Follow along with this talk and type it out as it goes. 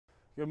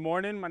Good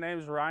morning, my name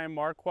is Ryan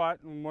Marquardt.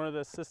 I'm one of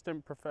the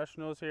assistant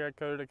professionals here at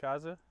Coto de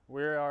Caza.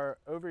 We are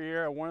over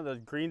here at one of the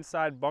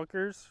greenside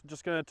bunkers.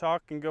 Just going to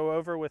talk and go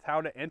over with how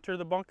to enter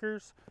the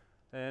bunkers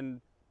and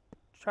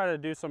try to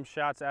do some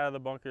shots out of the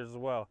bunkers as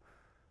well.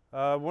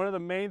 One of the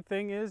main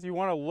thing is you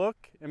want to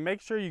look and make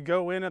sure you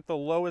go in at the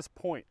lowest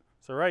point.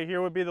 So right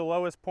here would be the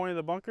lowest point of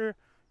the bunker.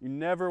 You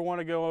never want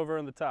to go over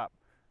on the top.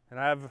 And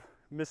I have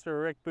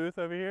Mr. Rick Booth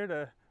over here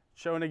to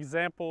show an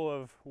example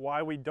of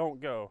why we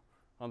don't go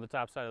on the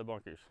top side of the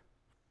bunkers.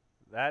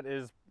 That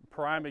is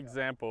prime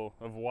example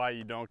of why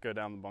you don't go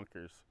down the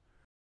bunkers.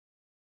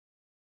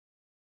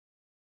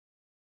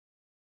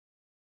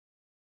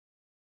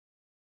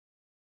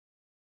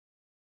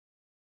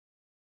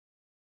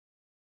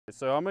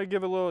 So I'm going to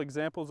give a little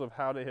examples of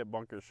how to hit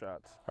bunker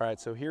shots. All right,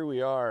 so here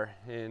we are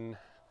in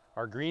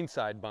our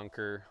greenside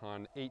bunker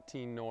on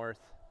 18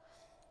 North.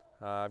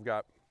 I've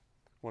got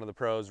one of the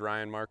pros,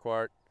 Ryan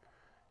Marquardt,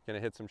 going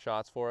to hit some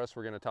shots for us.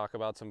 We're going to talk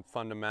about some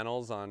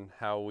fundamentals on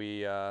how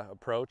we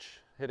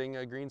approach hitting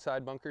a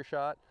greenside bunker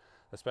shot,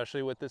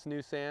 especially with this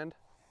new sand.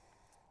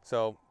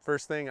 So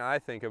first thing I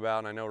think about,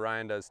 and I know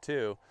Ryan does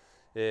too,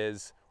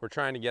 is we're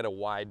trying to get a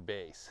wide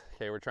base.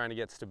 Okay, we're trying to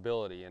get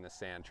stability in a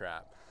sand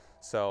trap.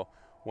 So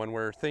when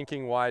we're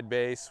thinking wide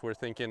base, we're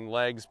thinking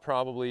legs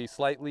probably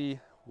slightly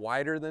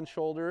wider than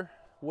shoulder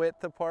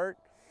width apart.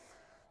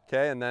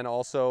 Okay, and then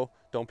also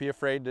don't be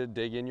afraid to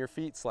dig in your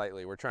feet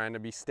slightly. We're trying to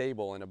be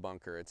stable in a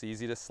bunker. It's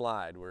easy to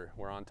slide.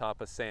 We're on top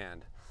of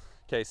sand.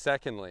 Okay,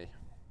 secondly,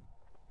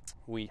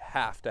 we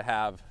have to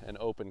have an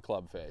open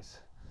club face.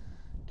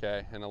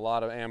 Okay, and a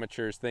lot of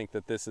amateurs think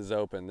that this is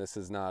open. This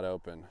is not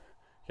open.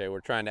 Okay,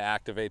 we're trying to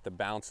activate the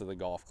bounce of the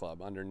golf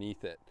club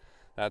underneath it.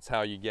 That's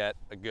how you get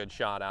a good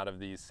shot out of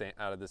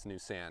this new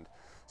sand.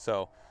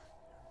 So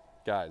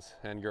guys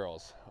and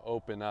girls,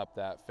 open up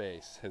that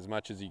face as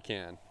much as you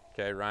can.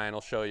 Okay, Ryan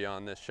will show you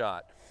on this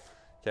shot.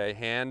 Okay,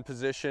 hand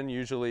position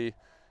usually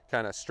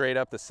kind of straight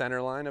up the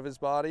center line of his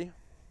body.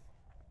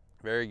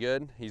 Very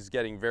good. He's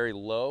getting very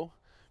low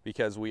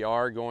because we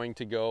are going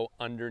to go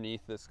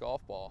underneath this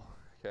golf ball.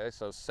 Okay,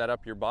 so set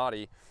up your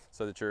body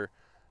so that you're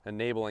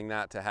enabling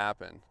that to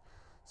happen.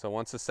 So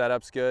once the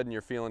setup's good and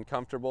you're feeling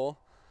comfortable,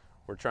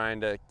 we're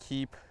trying to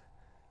keep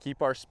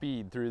our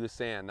speed through the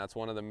sand. That's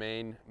one of the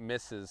main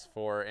misses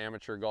for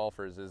amateur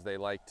golfers, is they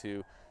like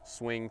to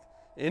swing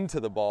into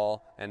the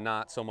ball and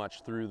not so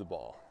much through the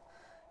ball.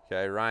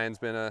 Okay, Ryan's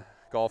been a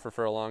golfer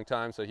for a long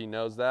time, so he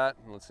knows that.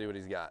 Let's see what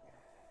he's got.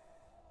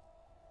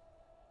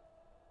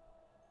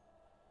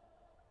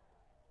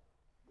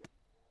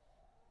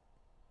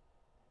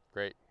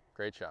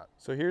 Great shot.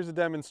 So here's a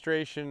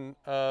demonstration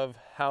of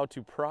how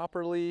to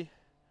properly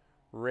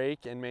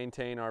rake and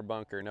maintain our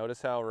bunker.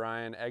 Notice how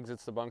Ryan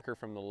exits the bunker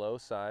from the low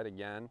side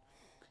again.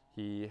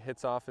 He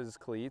hits off his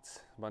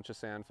cleats, a bunch of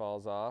sand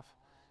falls off.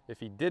 If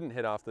he didn't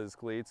hit off those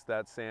cleats,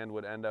 that sand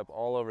would end up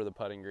all over the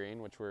putting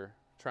green, which we're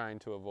trying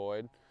to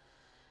avoid.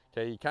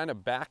 Okay, he kind of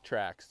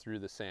backtracks through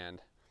the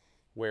sand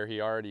where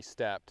he already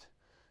stepped,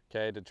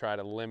 okay, to try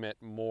to limit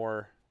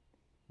more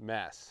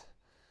mess.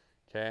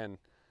 Okay, and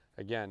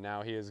again,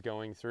 now he is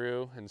going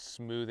through and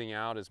smoothing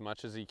out as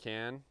much as he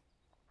can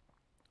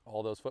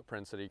all those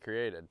footprints that he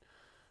created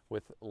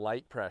with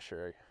light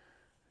pressure.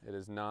 It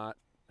does not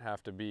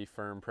have to be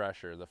firm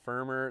pressure. The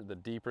firmer, the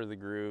deeper the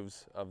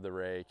grooves of the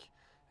rake,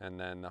 and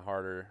then the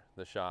harder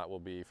the shot will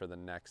be for the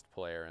next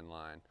player in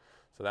line.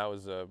 So that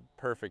was a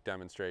perfect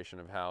demonstration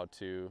of how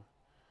to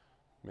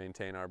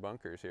maintain our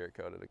bunkers here at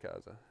Coto de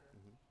Caza.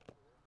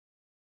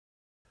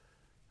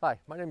 Hi,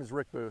 my name is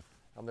Rick Booth.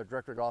 I'm the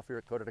Director of Golf here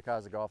at Coto de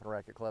Caza Golf and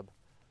Racket Club.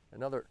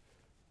 Another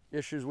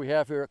issues we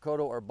have here at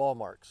Coto are ball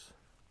marks.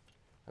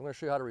 I'm going to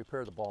show you how to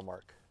repair the ball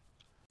mark.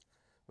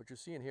 What you're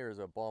seeing here is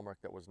a ball mark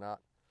that was not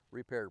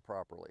repaired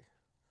properly.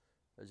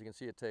 As you can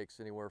see, it takes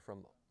anywhere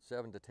from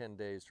 7 to 10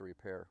 days to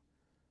repair.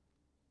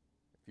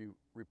 If you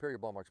repair your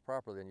ball marks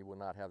properly, then you will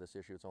not have this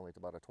issue. It's only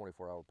about a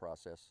 24-hour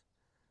process.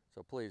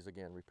 So please,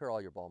 again, repair all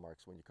your ball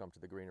marks when you come to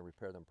the green and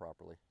repair them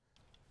properly.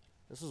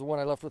 This is the one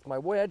I left with my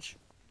wedge.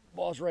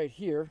 Ball's right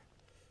here.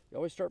 You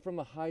always start from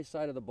the high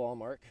side of the ball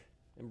mark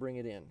and bring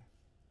it in.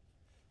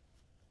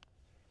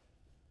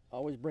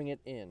 Always bring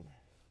it in.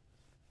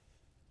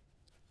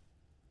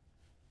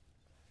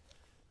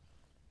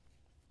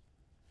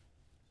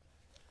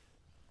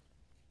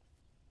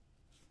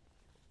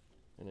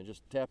 And then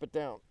just tap it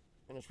down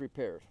and it's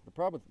repaired. The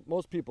problem with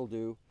most people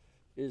do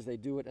is they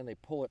do it and they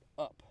pull it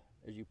up.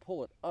 As you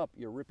pull it up,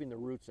 you're ripping the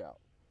roots out.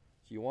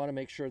 So you want to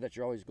make sure that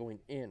you're always going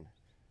in.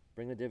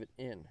 Bring the divot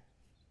in. And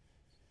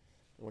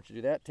once you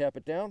do that, tap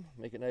it down,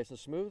 make it nice and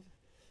smooth.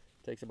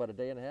 It takes about a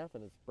day and a half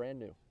and it's brand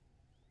new.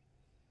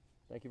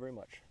 Thank you very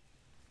much.